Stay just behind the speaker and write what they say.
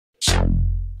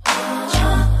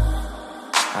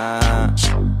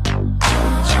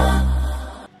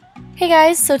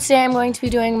guys, so today I'm going to be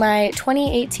doing my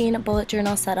 2018 bullet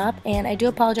journal setup, and I do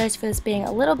apologize for this being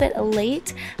a little bit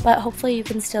late, but hopefully you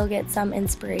can still get some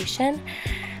inspiration.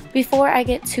 Before I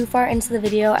get too far into the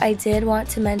video, I did want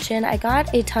to mention I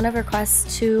got a ton of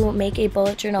requests to make a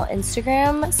bullet journal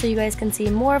Instagram so you guys can see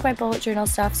more of my bullet journal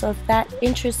stuff. So if that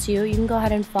interests you, you can go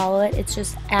ahead and follow it. It's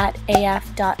just at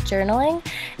af.journaling,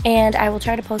 and I will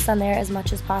try to post on there as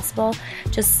much as possible,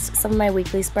 just some of my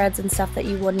weekly spreads and stuff that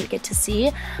you wouldn't get to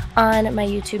see on my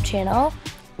YouTube channel.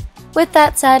 With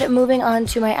that said, moving on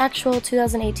to my actual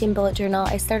 2018 bullet journal,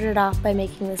 I started off by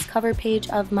making this cover page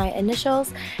of my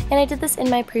initials, and I did this in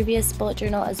my previous bullet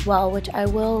journal as well, which I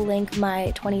will link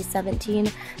my 2017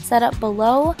 setup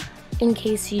below in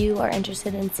case you are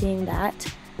interested in seeing that,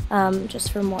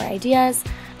 just for more ideas.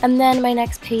 And then my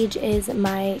next page is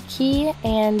my key,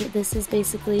 and this is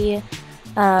basically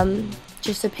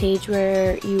just a page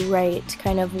where you write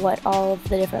kind of what all of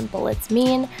the different bullets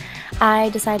mean. I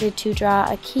decided to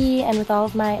draw a key, and with all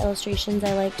of my illustrations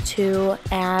I like to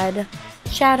add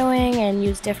shadowing and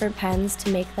use different pens to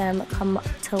make them come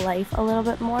to life a little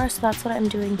bit more, so that's what I'm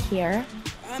doing here.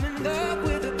 I'm in love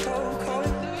with a cold, cold.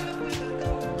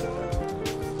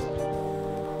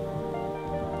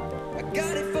 I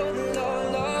got it for the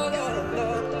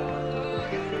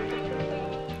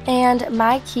And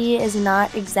my key is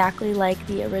not exactly like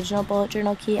the original bullet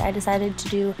journal key. I decided to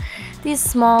do these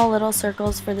small little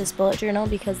circles for this bullet journal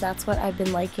because that's what I've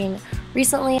been liking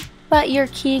recently. But your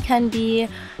key can be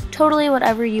totally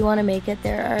whatever you want to make it.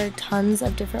 There are tons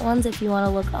of different ones. If you want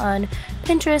to look on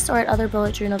Pinterest or at other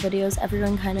bullet journal videos,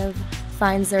 everyone kind of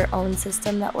finds their own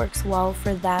system that works well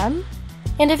for them.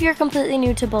 And if you're completely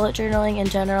new to bullet journaling in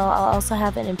general, I'll also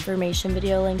have an information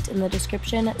video linked in the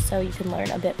description so you can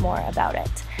learn a bit more about it.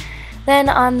 Then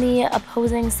on the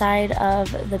opposing side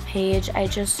of the page, I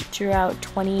just drew out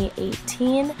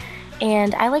 2018,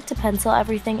 and I like to pencil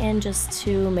everything in just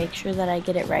to make sure that I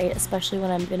get it right, especially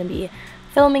when I'm going to be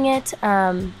filming it.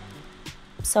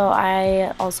 So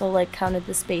I also counted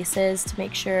the spaces to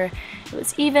make sure it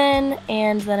was even,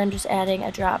 and then I'm just adding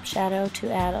a drop shadow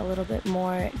to add a little bit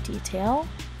more detail.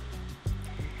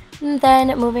 And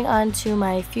then moving on to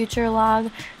my future log,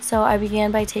 so I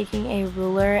began by taking a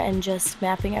ruler and just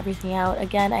mapping everything out.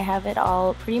 Again, I have it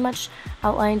all pretty much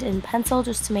outlined in pencil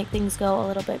just to make things go a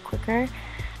little bit quicker.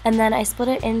 And then I split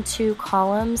it into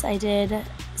columns. I did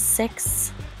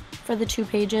 6 for the 2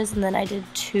 pages, and then I did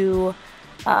 2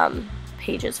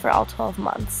 pages for all 12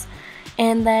 months.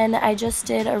 And then I just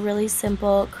did a really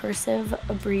simple cursive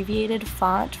abbreviated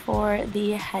font for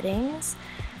the headings.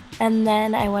 And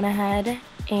then I went ahead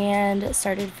and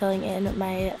started filling in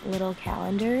my little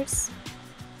calendars.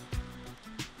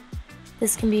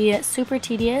 This can be super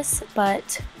tedious,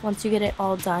 but once you get it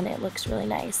all done, it looks really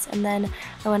nice. And then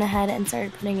I went ahead and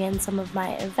started putting in some of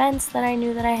my events that I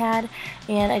knew that I had,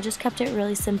 and I just kept it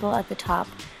really simple at the top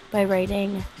by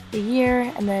writing the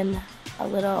year and then a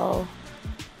little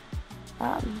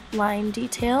line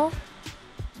detail.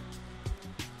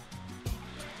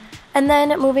 And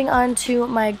then moving on to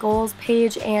my goals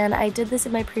page, and I did this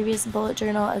in my previous bullet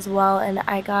journal as well, and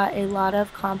I got a lot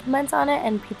of compliments on it,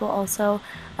 and people also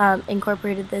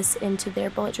incorporated this into their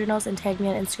bullet journals and tagged me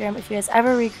on Instagram. If you guys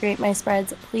ever recreate my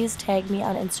spreads, please tag me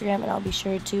on Instagram and I'll be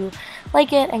sure to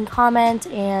like it and comment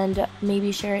and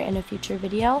maybe share it in a future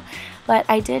video. But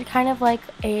I did kind of like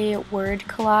a word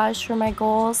collage for my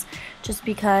goals just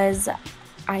because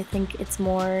I think it's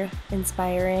more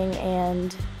inspiring,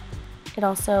 and it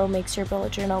also makes your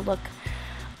bullet journal look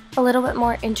a little bit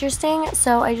more interesting.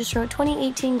 So I just wrote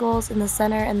 2018 goals in the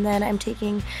center, and then I'm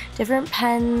taking different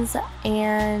pens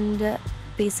and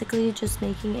basically just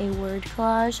making a word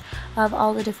collage of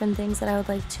all the different things that I would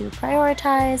like to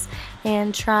prioritize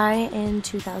and try in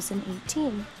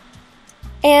 2018.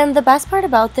 And the best part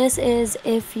about this is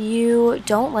if you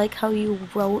don't like how you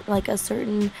wrote a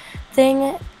certain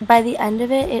thing, by the end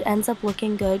of it, it ends up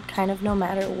looking good kind of no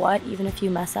matter what, even if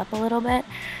you mess up a little bit.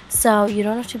 So you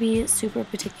don't have to be super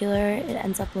particular. It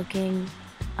ends up looking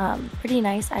pretty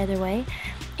nice either way.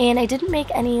 And I didn't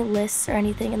make any lists or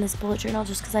anything in this bullet journal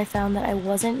just because I found that I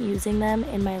wasn't using them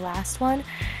in my last one.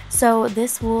 So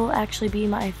this will actually be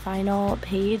my final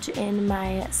page in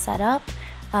my setup.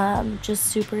 Just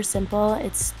super simple.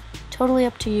 It's totally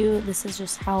up to you. This is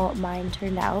just how mine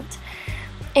turned out.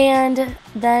 And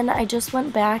then I just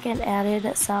went back and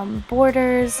added some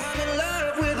borders.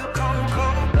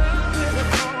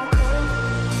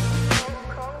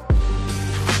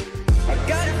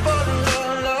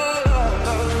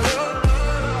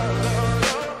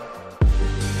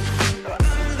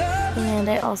 And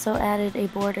I also added a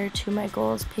border to my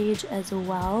goals page as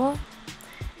well.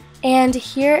 And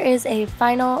here is a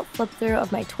final flip through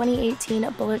of my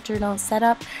 2018 bullet journal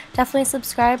setup. Definitely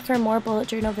subscribe for more bullet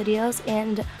journal videos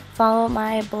and follow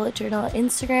my bullet journal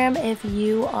Instagram if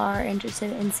you are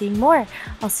interested in seeing more.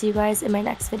 I'll see you guys in my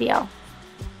next video.